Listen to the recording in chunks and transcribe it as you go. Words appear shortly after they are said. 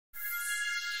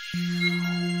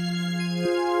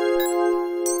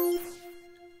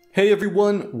Hey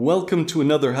everyone, welcome to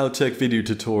another Howtech video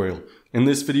tutorial. In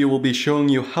this video we'll be showing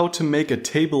you how to make a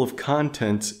table of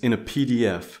contents in a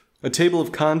PDF. A table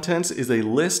of contents is a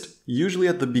list, usually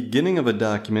at the beginning of a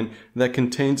document, that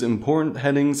contains important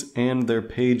headings and their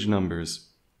page numbers.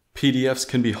 PDFs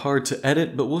can be hard to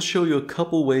edit, but we'll show you a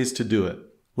couple ways to do it.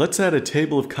 Let's add a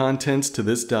table of contents to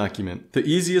this document. The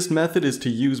easiest method is to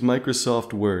use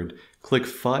Microsoft Word. Click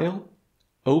File,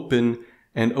 Open,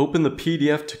 and open the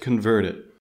PDF to convert it.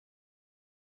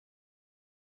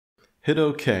 Hit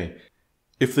OK.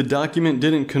 If the document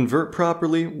didn't convert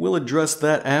properly, we'll address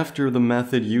that after the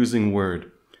method using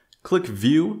Word. Click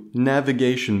View,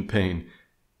 Navigation pane.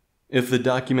 If the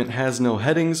document has no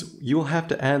headings, you will have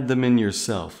to add them in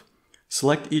yourself.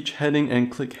 Select each heading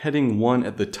and click Heading 1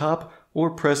 at the top or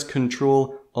press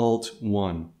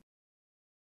Ctrl-Alt-1.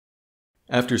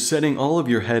 After setting all of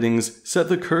your headings, set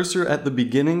the cursor at the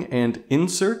beginning and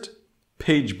insert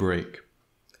Page Break.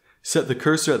 Set the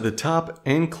cursor at the top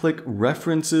and click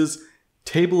References,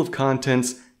 Table of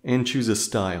Contents, and choose a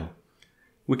style.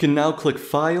 We can now click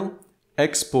File,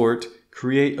 Export,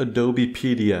 Create Adobe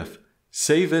PDF.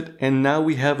 Save it, and now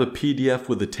we have a PDF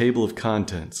with a table of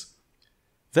contents.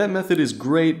 That method is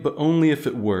great, but only if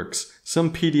it works.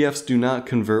 Some PDFs do not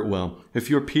convert well. If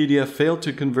your PDF failed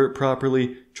to convert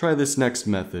properly, try this next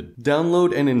method.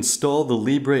 Download and install the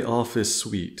LibreOffice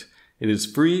suite. It is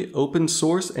free, open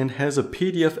source, and has a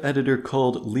PDF editor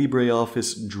called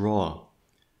LibreOffice Draw.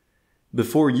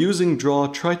 Before using Draw,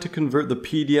 try to convert the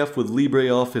PDF with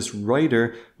LibreOffice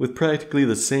Writer with practically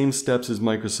the same steps as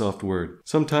Microsoft Word.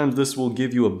 Sometimes this will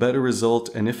give you a better result,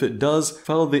 and if it does,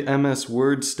 follow the MS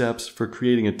Word steps for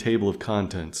creating a table of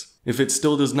contents. If it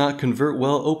still does not convert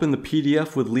well, open the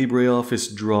PDF with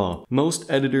LibreOffice Draw. Most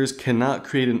editors cannot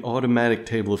create an automatic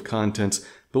table of contents,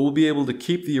 but will be able to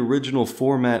keep the original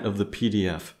format of the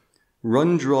PDF.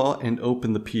 Run Draw and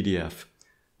open the PDF.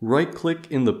 Right-click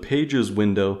in the Pages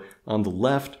window on the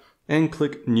left and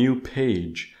click New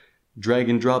Page. Drag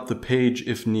and drop the page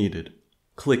if needed.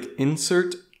 Click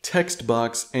Insert, Text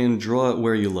Box, and draw it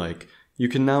where you like. You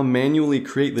can now manually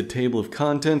create the table of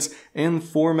contents and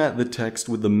format the text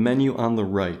with the menu on the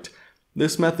right.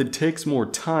 This method takes more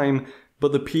time,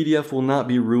 but the PDF will not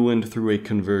be ruined through a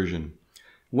conversion.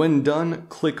 When done,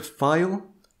 click File,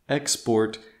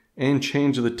 Export, and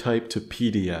change the type to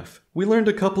PDF. We learned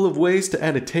a couple of ways to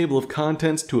add a table of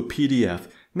contents to a PDF.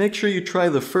 Make sure you try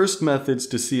the first methods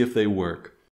to see if they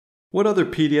work. What other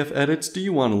PDF edits do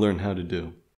you want to learn how to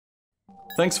do?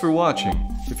 Thanks for watching.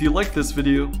 If you liked this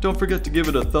video, don't forget to give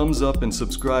it a thumbs up and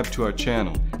subscribe to our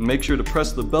channel. And make sure to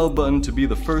press the bell button to be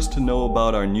the first to know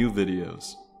about our new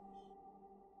videos.